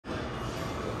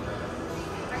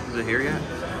Is it here yet?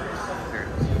 There it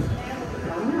is.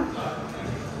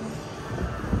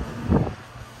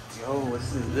 Yo,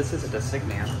 this isn't a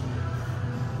Signia.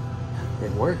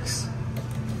 It works.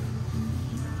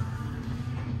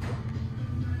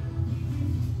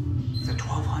 It's a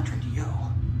 1200, yo.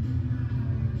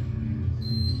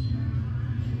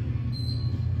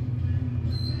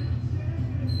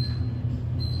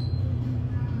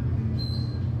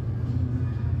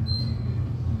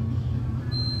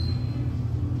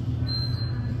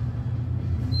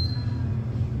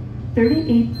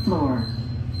 Thirty-eighth floor.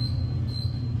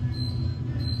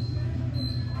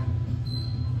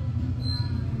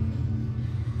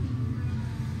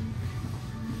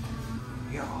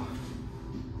 Yo.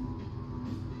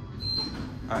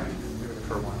 Alright,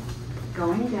 for one.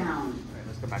 Going down. Alright,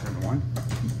 let's go back number one.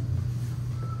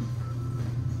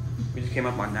 We just came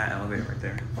up on that elevator right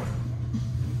there.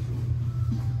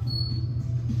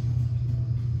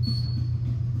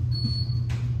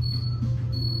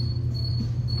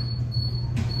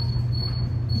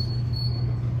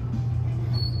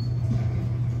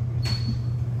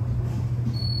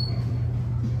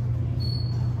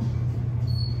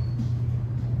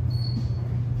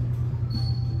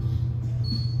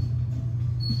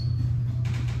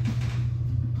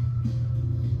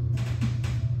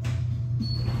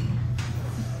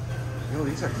 Oh,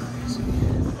 these are nice.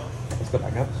 Let's go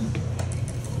back up.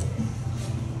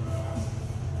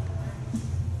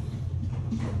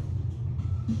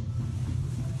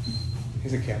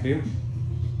 Here's a cab view.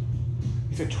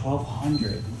 These are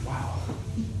 1200. Wow.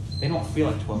 They don't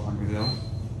feel like 1200 though.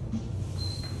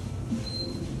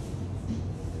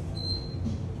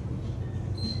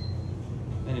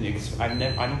 And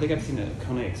I don't think I've seen a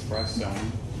Kone Express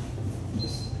zone.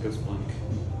 Just goes blank.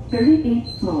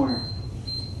 38th floor.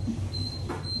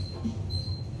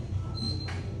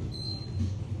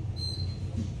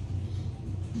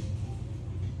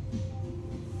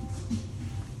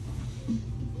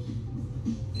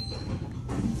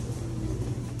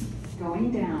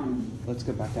 Going down. Let's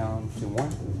go back down to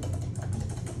one.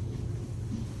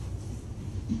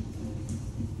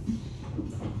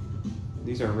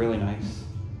 These are really nice.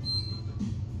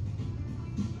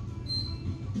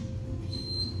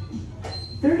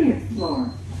 Thirtieth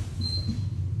floor.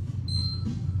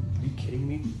 Are you kidding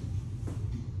me?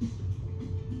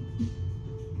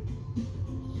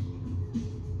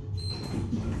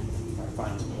 Alright,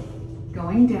 fine.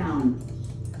 Going down.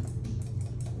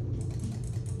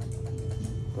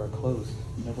 Bro, closed.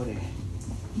 Nobody.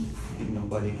 Ain't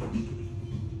nobody.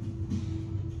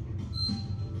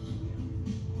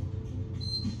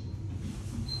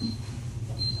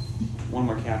 One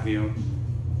more cap view.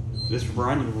 This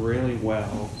runs really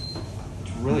well.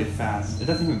 It's really fast. It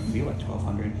doesn't even feel like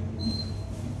 1200.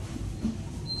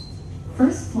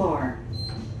 First floor.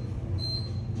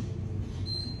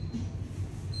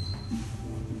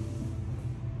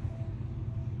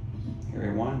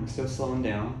 Area 1, we're still slowing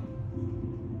down.